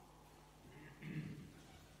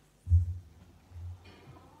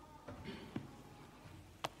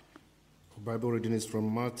Bible reading is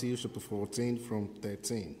from Matthew chapter 14 from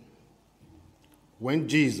 13. When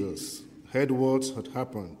Jesus heard what had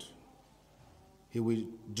happened, he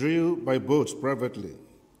withdrew by boat privately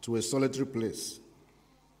to a solitary place.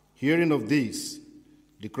 Hearing of this,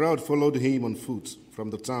 the crowd followed him on foot from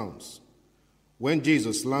the towns. When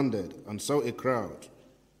Jesus landed and saw a crowd,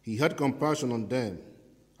 he had compassion on them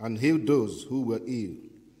and healed those who were ill.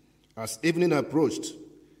 As evening approached,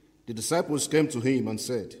 the disciples came to him and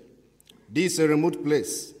said, "This is a remote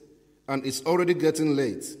place, and it's already getting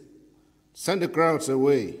late. Send the crowds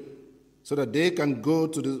away so that they can go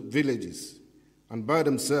to the villages and buy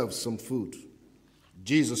themselves some food."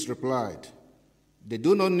 Jesus replied, "They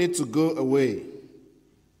do not need to go away.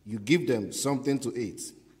 You give them something to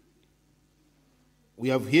eat." "We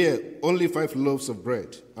have here only 5 loaves of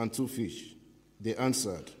bread and 2 fish," they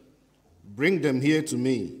answered. "Bring them here to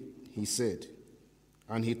me," he said.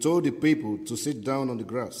 And he told the people to sit down on the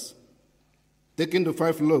grass. Taking the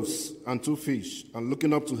 5 loaves and 2 fish and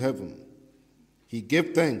looking up to heaven, he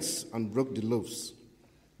gave thanks and broke the loaves.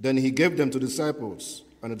 Then he gave them to the disciples,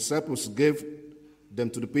 and the disciples gave them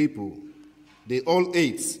to the people. They all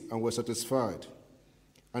ate and were satisfied.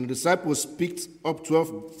 And the disciples picked up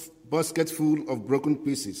 12 baskets full of broken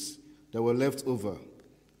pieces that were left over.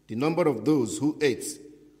 The number of those who ate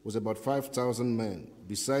was about 5,000 men,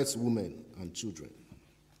 besides women and children.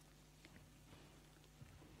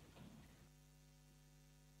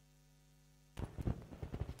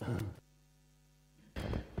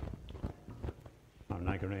 I'm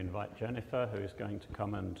now going to invite Jennifer, who is going to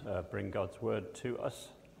come and bring God's word to us.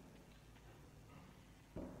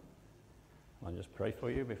 I'll just pray for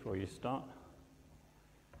you before you start.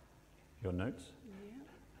 Your notes?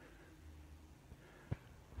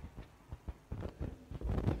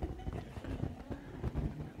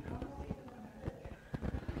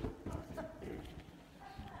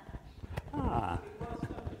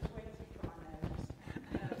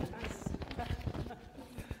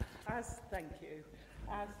 Thank you.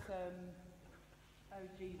 As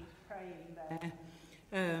OG was praying there,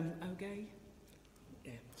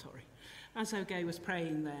 As OG was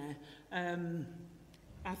praying there,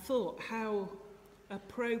 I thought how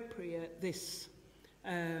appropriate this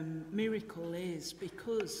miracle is,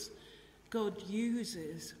 because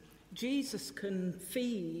Jesus can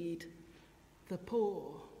feed the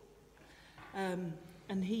poor,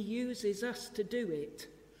 and he uses us to do it.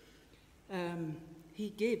 He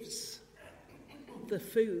gives the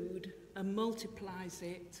food and multiplies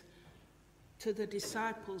it to the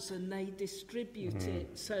disciples, and they distribute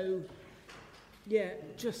it. So,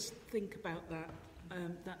 just think about that.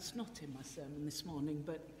 That's not in my sermon this morning,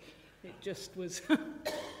 but it just was.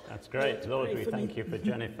 That's great. Lord, we thank you for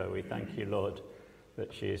Jennifer. We thank you, Lord,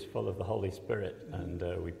 that she is full of the Holy Spirit, and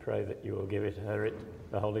we pray that you will give her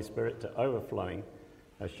the Holy Spirit to overflowing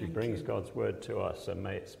as she brings God's word to us, and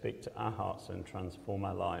may it speak to our hearts and transform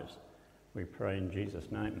our lives. We pray in Jesus'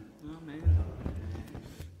 name. Amen.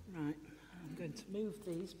 Right, I'm going to move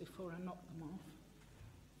these before I knock them off.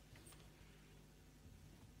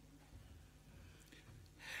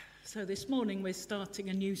 So this morning we're starting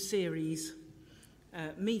a new series,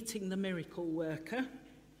 Meeting the Miracle Worker.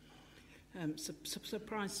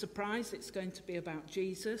 Surprise, surprise, it's going to be about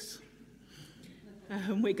Jesus.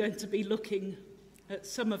 And we're going to be looking at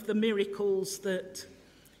some of the miracles that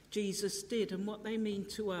Jesus did and what they mean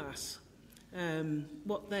to us,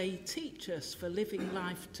 what they teach us for living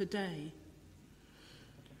life today.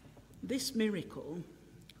 This miracle,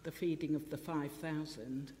 the feeding of the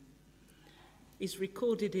 5,000, is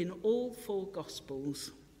recorded in all 4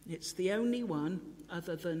 Gospels. It's the only one,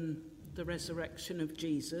 other than the resurrection of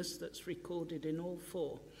Jesus, that's recorded in all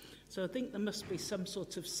 4. So I think there must be some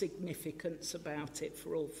sort of significance about it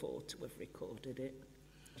for all 4 to have recorded it.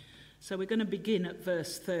 So we're going to begin at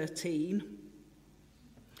verse 13.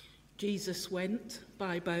 Jesus went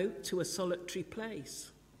by boat to a solitary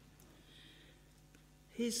place.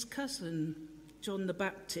 His cousin, John the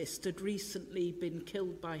Baptist, had recently been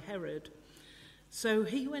killed by Herod, so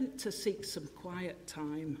he went to seek some quiet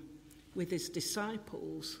time with his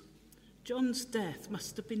disciples. John's death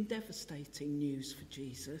must have been devastating news for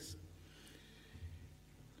Jesus.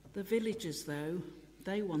 The villagers, though,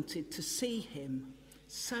 they wanted to see him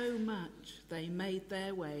so much they made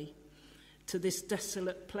their way to this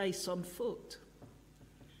desolate place on foot.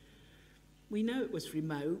 We know it was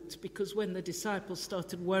remote because when the disciples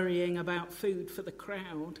started worrying about food for the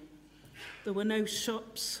crowd, there were no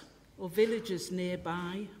shops or villages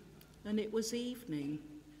nearby, and it was evening.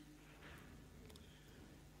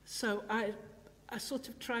 So I sort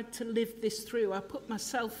of tried to live this through. I put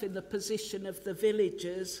myself in the position of the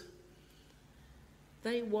villagers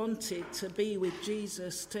They wanted to be with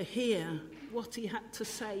Jesus, to hear what he had to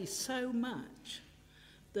say so much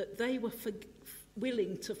that they were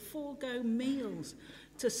willing to forego meals,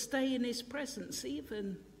 to stay in his presence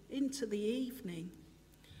even into the evening.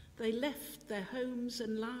 They left their homes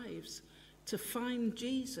and lives to find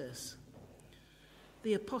Jesus.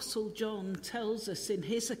 The Apostle John tells us in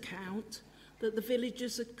his account that the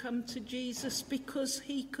villagers had come to Jesus because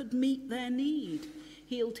he could meet their need.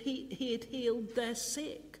 He had healed their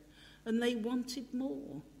sick, and they wanted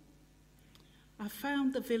more. I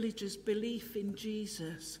found the villagers' belief in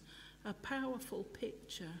Jesus a powerful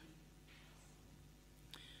picture.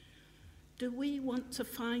 Do we want to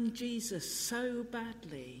find Jesus so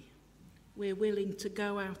badly we're willing to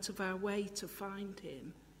go out of our way to find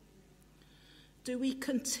him? Do we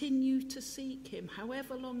continue to seek him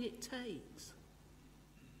however long it takes?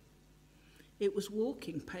 It was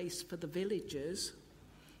walking pace for the villagers.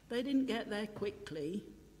 They didn't get there quickly.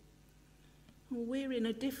 Well, we're in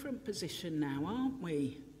a different position now, aren't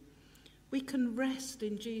we? We can rest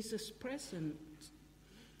in Jesus' presence,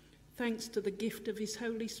 thanks to the gift of his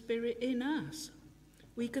Holy Spirit in us.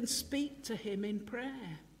 We can speak to him in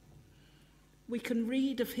prayer. We can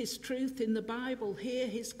read of his truth in the Bible, hear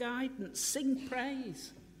his guidance, sing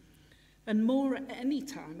praise, and more at any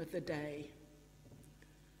time of the day.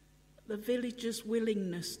 The villagers'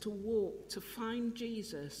 willingness to walk, to find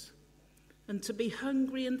Jesus, and to be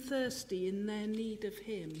hungry and thirsty in their need of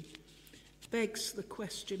him begs the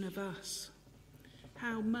question of us.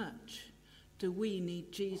 How much do we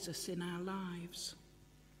need Jesus in our lives?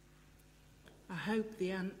 I hope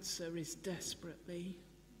the answer is desperately.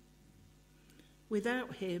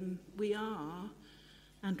 Without him, we are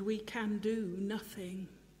and we can do nothing.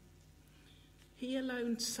 He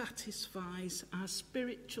alone satisfies our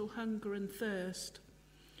spiritual hunger and thirst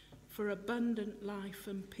for abundant life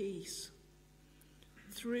and peace.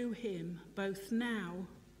 Through him, both now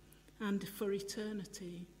and for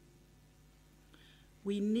eternity.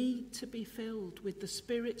 We need to be filled with the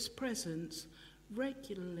Spirit's presence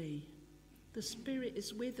regularly. The Spirit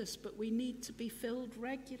is with us, but we need to be filled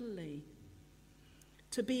regularly.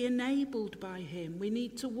 To be enabled by him, we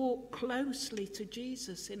need to walk closely to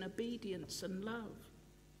Jesus in obedience and love.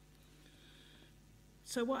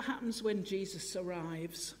 So what happens when Jesus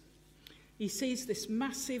arrives? He sees this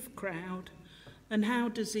massive crowd, and how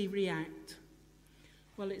does he react?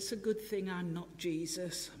 Well, it's a good thing I'm not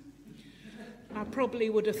Jesus. I probably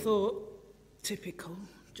would have thought, typical,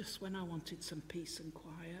 just when I wanted some peace and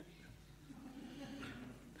quiet.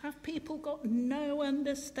 Have people got no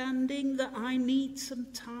understanding that I need some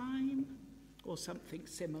time? Or something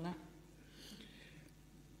similar.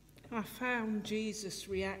 I found Jesus'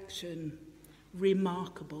 reaction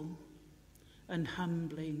remarkable and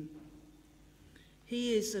humbling.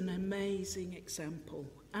 He is an amazing example,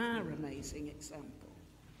 our amazing example,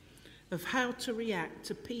 of how to react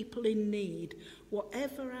to people in need,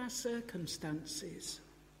 whatever our circumstances.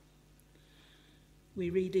 We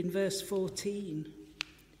read in verse 14,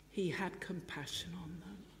 he had compassion on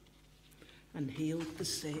them and healed the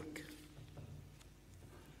sick.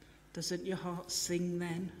 Doesn't your heart sing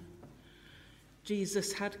then?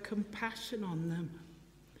 Jesus had compassion on them.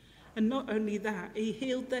 And not only that, he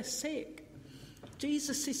healed their sick.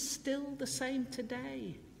 Jesus is still the same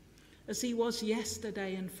today as he was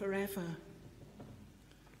yesterday and forever.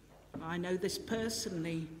 I know this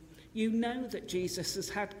personally. You know that Jesus has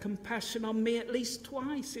had compassion on me at least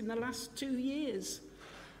twice in the last 2 years.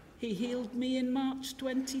 He healed me in March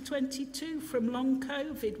 2022 from long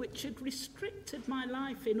COVID, which had restricted my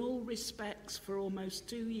life in all respects for almost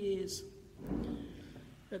 2 years.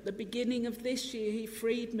 At the beginning of this year, he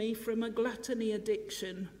freed me from a gluttony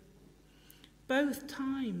addiction. Both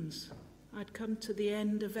times, I'd come to the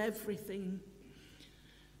end of everything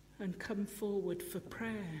and come forward for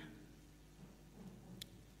prayer.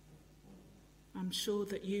 I'm sure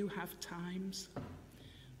that you have times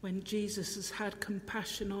when Jesus has had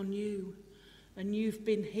compassion on you and you've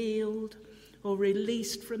been healed or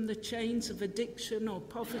released from the chains of addiction or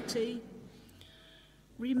poverty.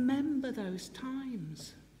 Remember those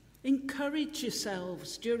times. Encourage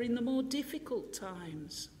yourselves during the more difficult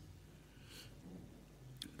times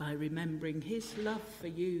by remembering his love for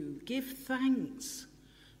you. Give thanks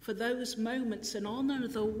for those moments and honour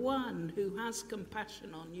the one who has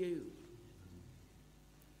compassion on you.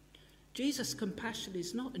 Jesus' compassion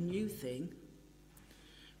is not a new thing.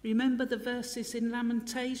 Remember the verses in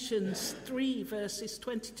Lamentations 3, verses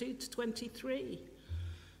 22 to 23.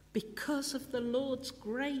 Because of the Lord's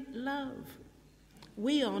great love,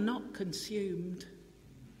 we are not consumed,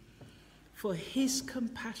 for his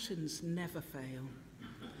compassions never fail.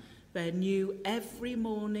 They're new every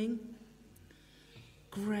morning.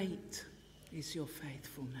 Great is your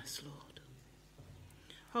faithfulness, Lord.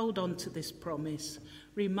 Hold on to this promise.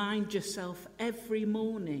 Remind yourself every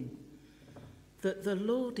morning that the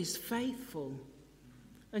Lord is faithful,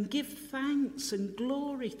 and give thanks and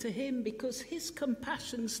glory to him, because his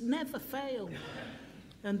compassions never fail.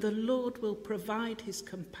 And the Lord will provide his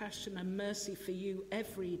compassion and mercy for you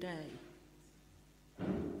every day.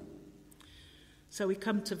 So we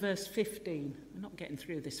come to verse 15. We're not getting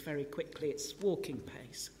through this very quickly. It's walking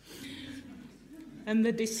pace. And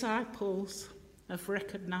the disciples have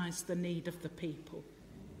recognised the need of the people.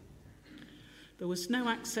 There was no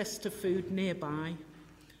access to food nearby,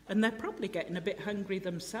 and they're probably getting a bit hungry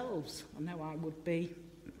themselves. I know I would be.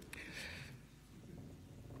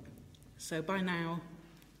 So by now,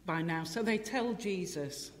 so they tell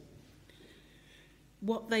Jesus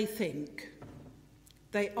what they think.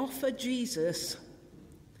 They offer Jesus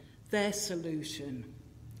their solution.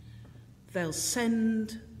 They'll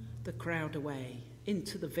send the crowd away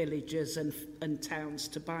into the villages and towns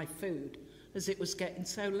to buy food, as it was getting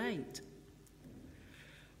so late.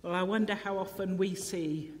 Well, I wonder how often we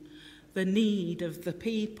see the need of the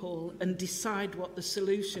people and decide what the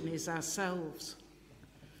solution is ourselves.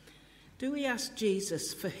 Do we ask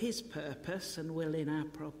Jesus for his purpose and will in our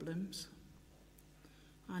problems?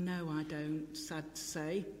 I know I don't, sad to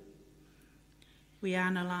say. We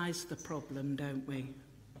analyse the problem, don't we?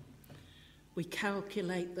 We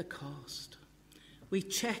calculate the cost. We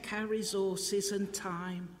check our resources and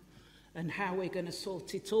time and how we're going to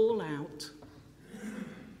sort it all out.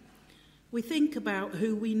 We think about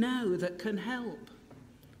who we know that can help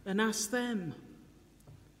and ask them.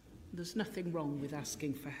 There's nothing wrong with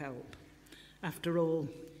asking for help. After all,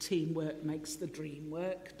 teamwork makes the dream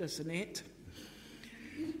work, doesn't it?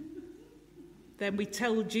 Then we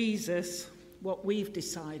tell Jesus what we've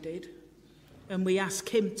decided and we ask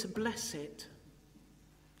him to bless it.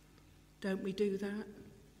 Don't we do that?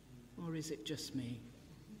 Or is it just me?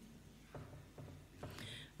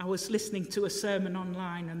 I was listening to a sermon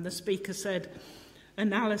online and the speaker said,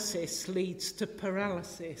 analysis leads to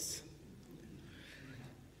paralysis.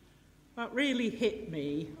 That really hit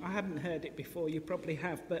me. I hadn't heard it before, you probably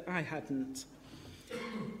have, but I hadn't.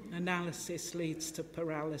 Analysis leads to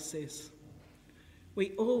paralysis.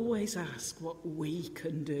 We always ask what we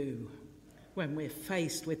can do when we're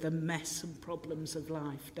faced with the mess and problems of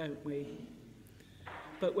life, don't we?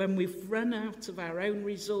 But when we've run out of our own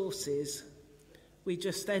resources, we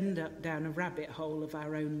just end up down a rabbit hole of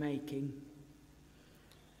our own making.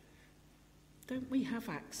 Don't we have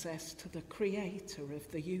access to the creator of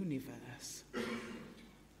the universe?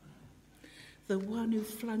 The one who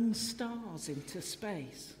flung stars into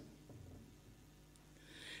space?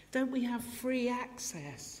 Don't we have free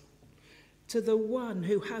access to the one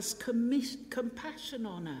who has compassion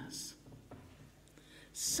on us?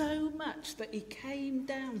 So much that he came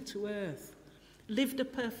down to earth, lived a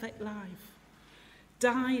perfect life,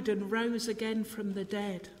 died and rose again from the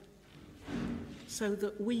dead, so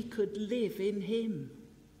that we could live in him.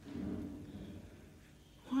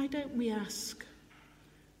 Why don't we ask,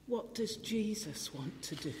 what does Jesus want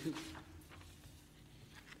to do?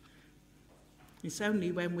 It's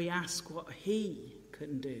only when we ask what he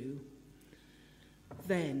can do,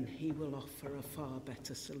 then he will offer a far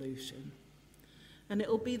better solution. And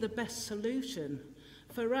it'll be the best solution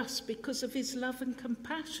for us because of his love and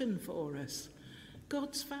compassion for us,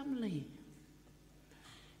 God's family.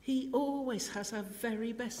 He always has our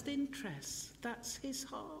very best interests. That's his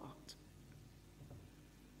heart.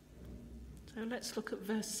 So let's look at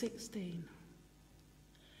verse 16.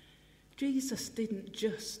 Jesus didn't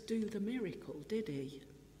just do the miracle, did he?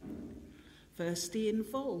 First, he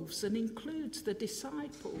involves and includes the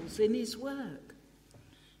disciples in his work.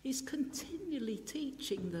 He's continually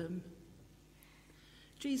teaching them.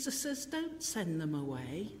 Jesus says, don't send them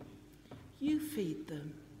away. You feed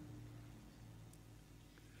them.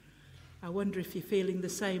 I wonder if you're feeling the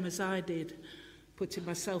same as I did, putting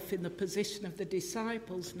myself in the position of the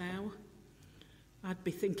disciples now. I'd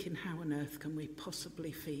be thinking, how on earth can we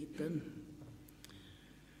possibly feed them?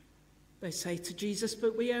 They say to Jesus,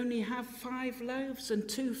 but we only have 5 loaves and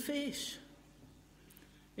 2 fish.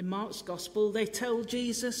 In Mark's Gospel, they tell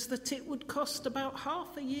Jesus that it would cost about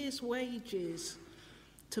half a year's wages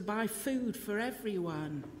to buy food for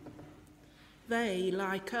everyone. They,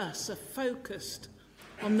 like us, are focused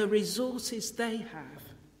on the resources they have,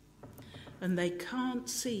 and they can't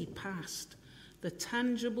see past the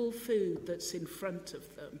tangible food that's in front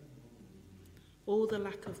of them, or the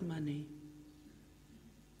lack of money.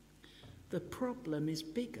 The problem is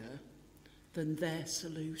bigger than their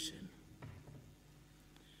solution.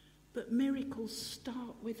 But miracles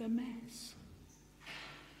start with a mess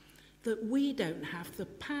that we don't have the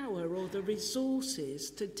power or the resources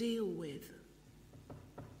to deal with.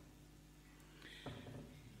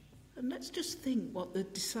 And let's just think what the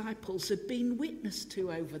disciples had been witness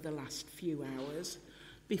to over the last few hours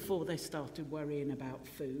before they started worrying about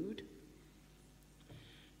food.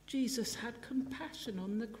 Jesus had compassion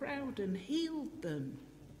on the crowd and healed them.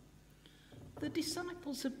 The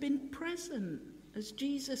disciples had been present as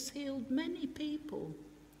Jesus healed many people,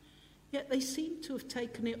 yet they seem to have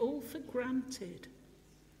taken it all for granted,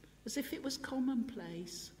 as if it was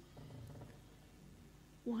commonplace.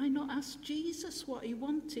 Why not ask Jesus what he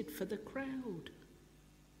wanted for the crowd?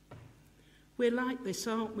 We're like this,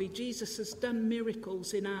 aren't we? Jesus has done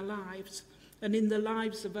miracles in our lives and in the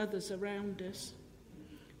lives of others around us.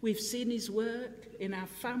 We've seen his work in our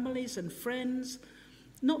families and friends,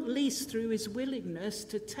 not least through his willingness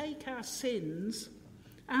to take our sins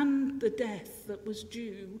and the death that was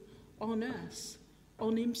due on us,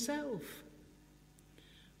 on himself.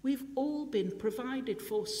 We've all been provided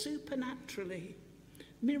for supernaturally,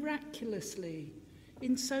 miraculously,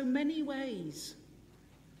 in so many ways.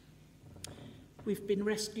 We've been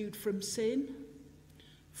rescued from sin,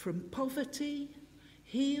 from poverty,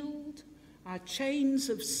 healed. Our chains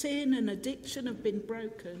of sin and addiction have been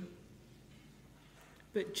broken.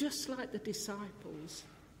 But just like the disciples,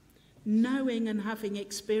 knowing and having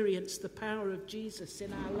experienced the power of Jesus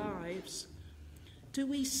in our lives, do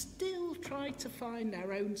we still try to find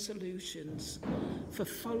our own solutions for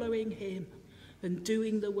following him and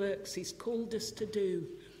doing the works he's called us to do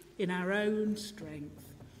in our own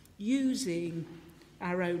strength, using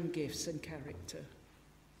our own gifts and character?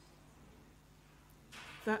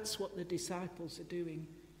 That's what the disciples are doing.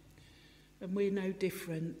 And we're no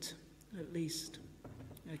different, at least.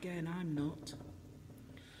 Again, I'm not.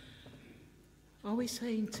 Are we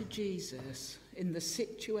saying to Jesus, in the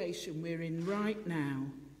situation we're in right now,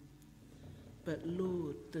 but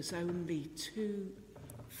Lord, there's only 2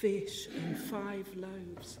 fish and 5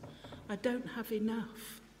 loaves. I don't have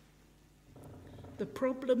enough. The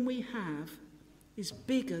problem we have is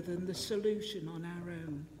bigger than the solution on our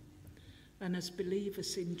own. And as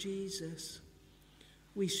believers in Jesus,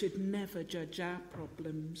 we should never judge our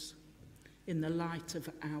problems in the light of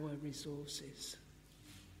our resources.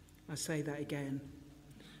 I say that again.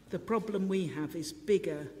 The problem we have is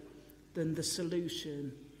bigger than the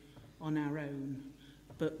solution on our own.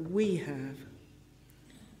 But we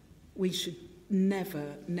should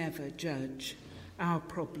never, never judge our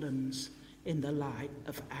problems in the light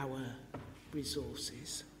of our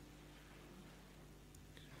resources.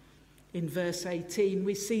 In verse 18,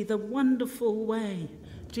 we see the wonderful way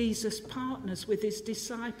Jesus partners with his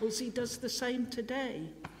disciples. He does the same today.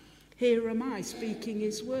 Here am I speaking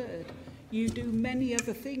his word. You do many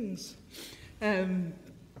other things to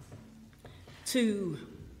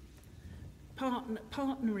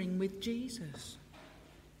partnering with Jesus.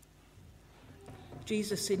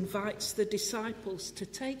 Jesus invites the disciples to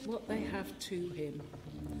take what they have to him,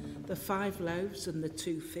 the 5 loaves and the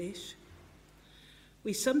 2 fish.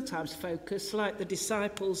 We sometimes focus, like the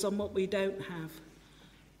disciples, on what we don't have.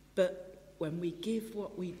 But when we give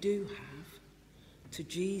what we do have to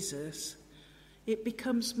Jesus, it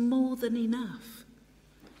becomes more than enough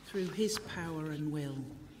through his power and will,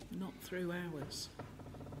 not through ours.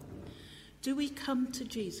 Do we come to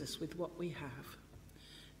Jesus with what we have?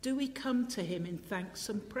 Do we come to him in thanks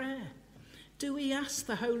and prayer? Do we ask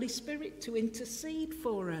the Holy Spirit to intercede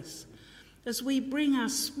for us as we bring our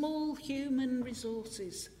small human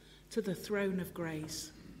resources to the throne of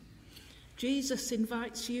grace? Jesus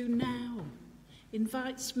invites you now,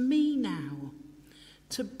 invites me now,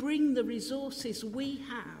 to bring the resources we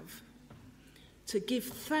have, to give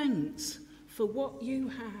thanks for what you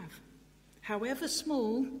have, however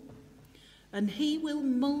small, and he will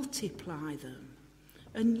multiply them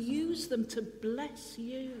and use them to bless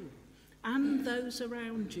you and those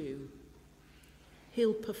around you.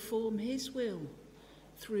 He'll perform his will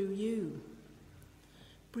through you.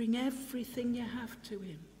 Bring everything you have to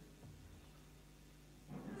him,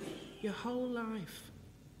 your whole life,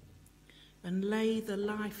 and lay the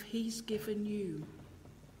life he's given you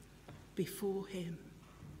before him.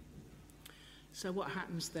 So what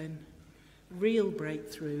happens then? Real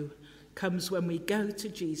breakthrough comes when we go to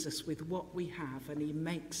Jesus with what we have and he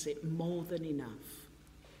makes it more than enough.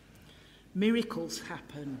 Miracles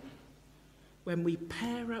happen when we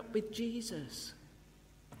pair up with Jesus.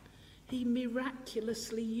 He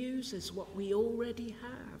miraculously uses what we already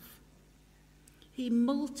have. He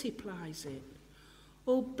multiplies it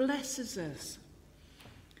or blesses us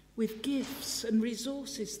with gifts and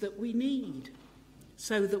resources that we need,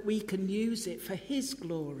 so that we can use it for his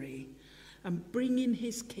glory and bring in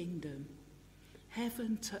his kingdom.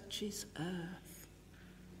 Heaven touches earth.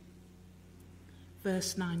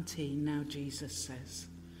 Verse 19, now Jesus says,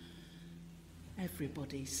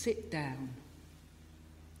 everybody sit down.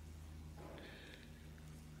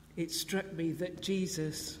 It struck me that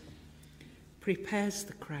Jesus prepares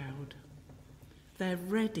the crowd. They're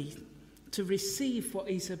ready to receive what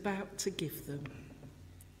he's about to give them.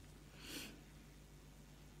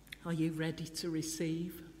 Are you ready to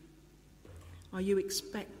receive? Are you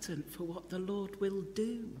expectant for what the Lord will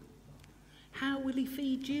do? How will he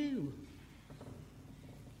feed you?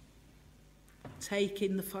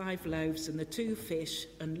 Taking the 5 loaves and the 2 fish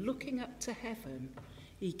and looking up to heaven,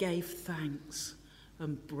 he gave thanks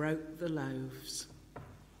and broke the loaves.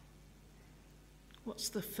 What's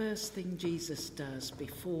the first thing Jesus does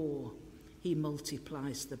before he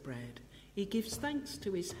multiplies the bread? He gives thanks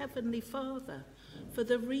to his heavenly Father for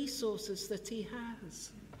the resources that he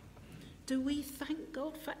has. Do we thank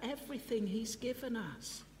God for everything he's given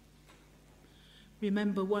us?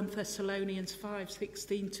 Remember 1 Thessalonians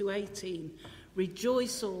 5:16-18.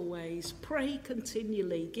 Rejoice always, pray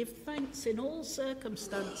continually, give thanks in all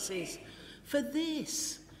circumstances, for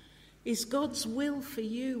this is God's will for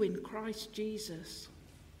you in Christ Jesus.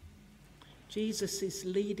 Jesus is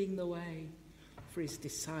leading the way for his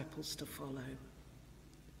disciples to follow.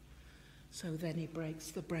 So then he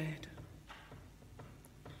breaks the bread.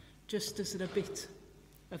 Just as a bit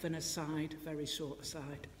of an aside, very short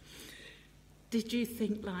aside, did you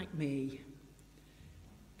think like me?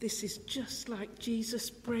 This is just like Jesus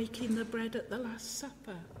breaking the bread at the Last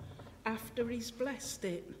Supper after he's blessed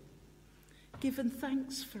it, given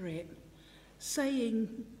thanks for it,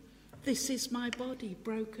 saying, this is my body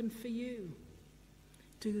broken for you.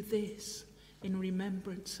 Do this in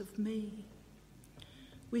remembrance of me.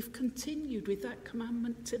 We've continued with that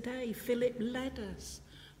commandment today. Philip led us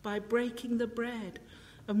by breaking the bread,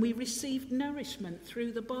 and we received nourishment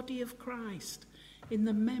through the body of Christ in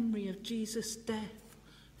the memory of Jesus' death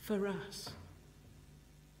for us.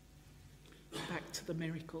 Back to the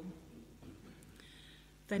miracle.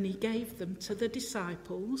 Then he gave them to the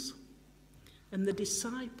disciples, and the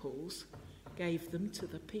disciples gave them to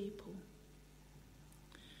the people.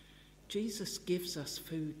 Jesus gives us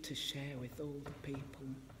food to share with all the people,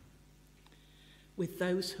 with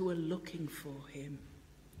those who are looking for him,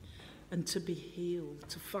 and to be healed,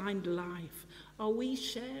 to find life. Are we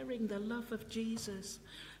sharing the love of Jesus?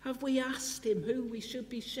 Have we asked him who we should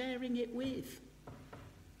be sharing it with?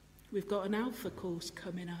 We've got an Alpha course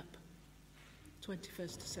coming up,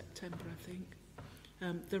 21st of September, I think.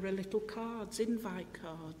 There are little cards, invite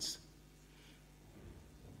cards.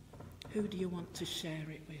 Who do you want to share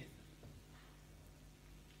it with?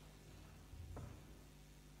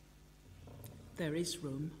 There is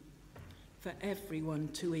room for everyone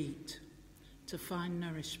to eat, to find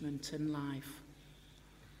nourishment and life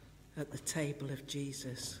at the table of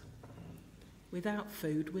Jesus. Without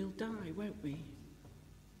food, we'll die, won't we?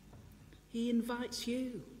 He invites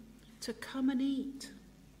you to come and eat.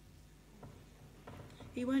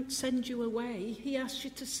 He won't send you away. He asks you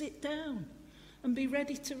to sit down and be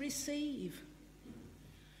ready to receive.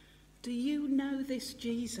 Do you know this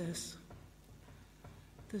Jesus?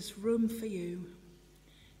 There's room for you.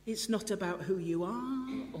 It's not about who you are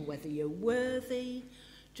or whether you're worthy.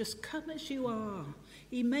 Just come as you are.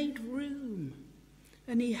 He made room,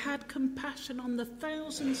 and he had compassion on the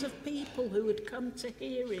thousands of people who had come to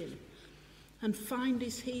hear him and find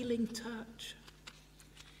his healing touch.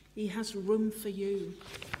 He has room for you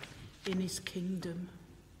in his kingdom.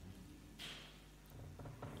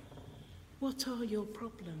 What are your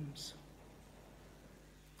problems?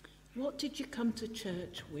 What did you come to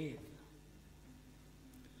church with?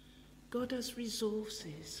 God has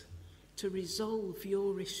resources to resolve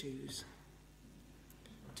your issues.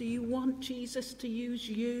 Do you want Jesus to use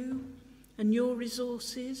you and your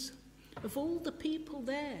resources? Of all the people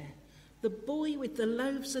there, the boy with the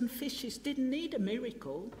loaves and fishes didn't need a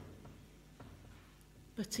miracle,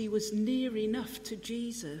 but he was near enough to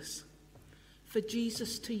Jesus for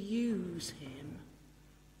Jesus to use him.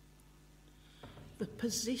 The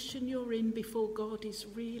position you're in before God is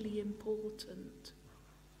really important.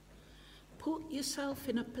 Put yourself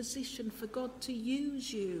in a position for God to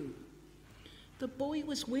use you. The boy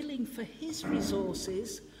was willing for his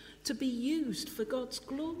resources to be used for God's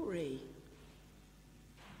glory.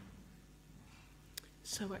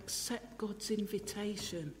 So accept God's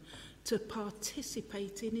invitation to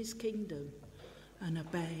participate in his kingdom and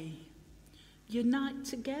obey. Unite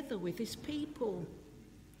together with his people.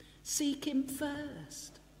 Seek him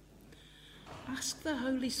first. Ask the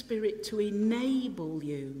Holy Spirit to enable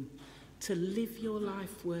you to live your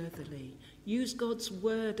life worthily. Use God's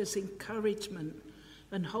word as encouragement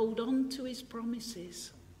and hold on to his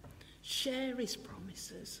promises. Share his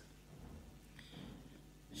promises.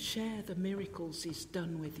 Share the miracles he's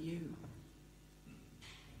done with you.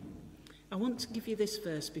 I want to give you this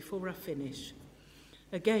verse before I finish.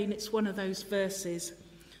 Again, it's one of those verses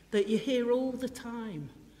that you hear all the time,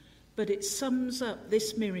 but it sums up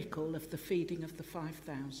this miracle of the feeding of the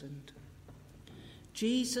 5,000.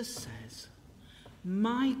 Jesus says,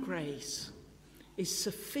 "My grace is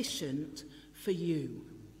sufficient for you,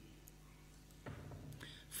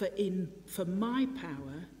 for my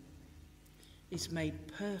power is made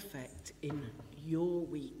perfect in your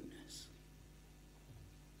weakness."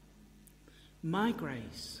 My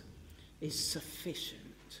grace is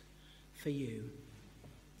sufficient for you,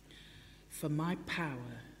 for my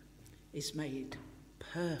power is made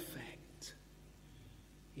perfect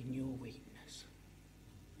in your weakness.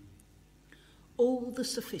 All the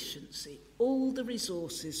sufficiency, all the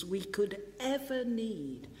resources we could ever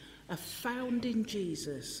need are found in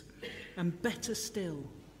Jesus, and better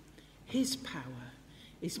still, his power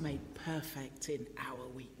is made perfect in our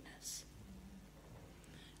weakness.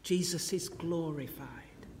 Jesus is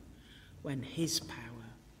glorified when his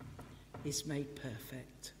power is made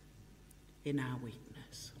perfect in our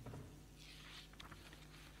weakness.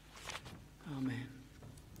 Amen.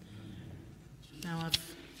 Now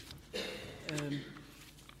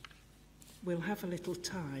we'll have a little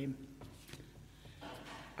time.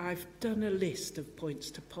 I've done a list of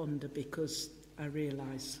points to ponder because I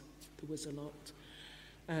realise there was a lot,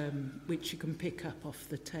 which you can pick up off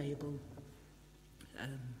the table,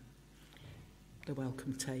 the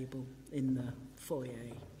welcome table in the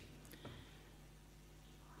foyer.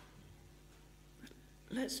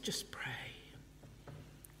 Let's just pray.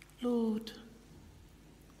 Lord,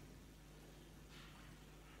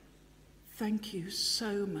 thank you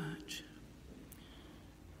so much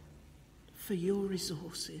for your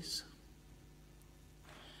resources,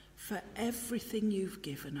 for everything you've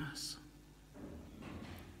given us,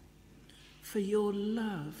 for your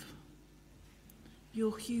love,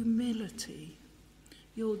 your humility,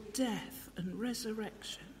 your death and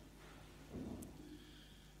resurrection,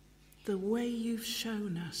 the way you've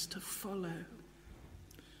shown us to follow,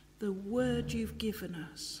 the word you've given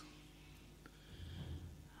us.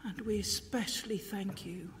 And we especially thank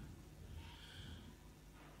you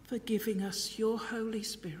for giving us your Holy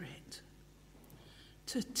Spirit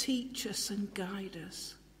to teach us and guide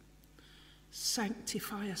us,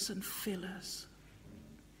 sanctify us and fill us,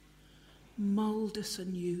 mould us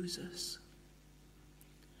and use us.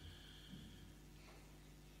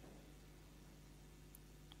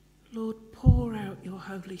 Lord, pour out your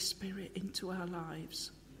Holy Spirit into our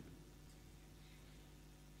lives.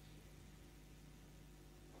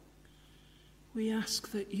 We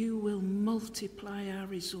ask that you will multiply our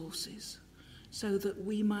resources so that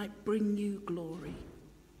we might bring you glory.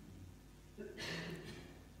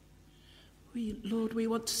 Lord, we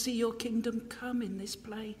want to see your kingdom come in this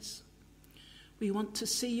place. We want to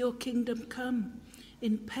see your kingdom come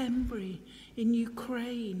in Pembury, in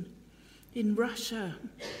Ukraine, in Russia,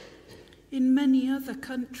 in many other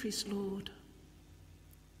countries, Lord.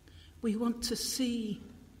 We want to see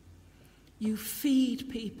you feed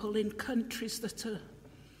people in countries that are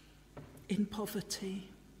in poverty.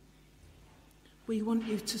 We want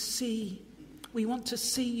to see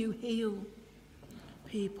you heal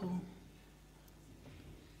people,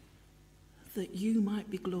 that you might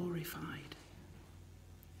be glorified.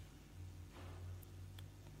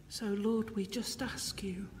 So, Lord, we just ask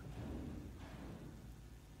you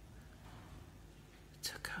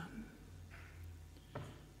to come.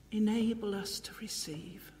 Enable us to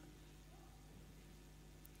receive.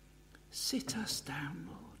 Sit us down,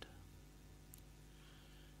 Lord,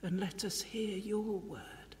 and let us hear your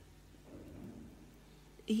word.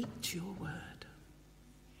 Eat your word.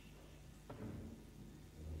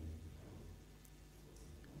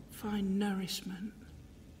 Find nourishment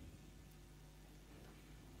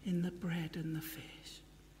in the bread and the fish.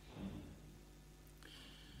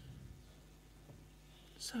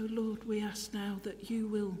 So, Lord, we ask now that you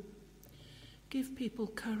will give people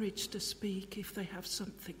courage to speak if they have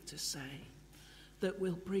something to say that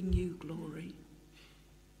will bring you glory.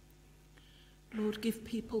 Lord, give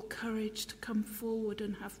people courage to come forward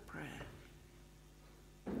and have prayer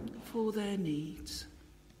for their needs,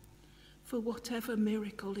 for whatever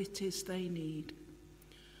miracle it is they need.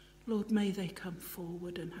 Lord, may they come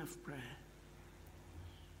forward and have prayer.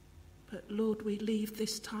 But Lord, we leave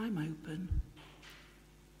this time open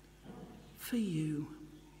for you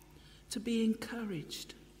to be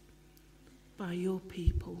encouraged by your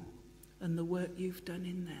people and the work you've done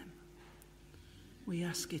in them. We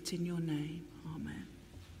ask it in your name. Amen.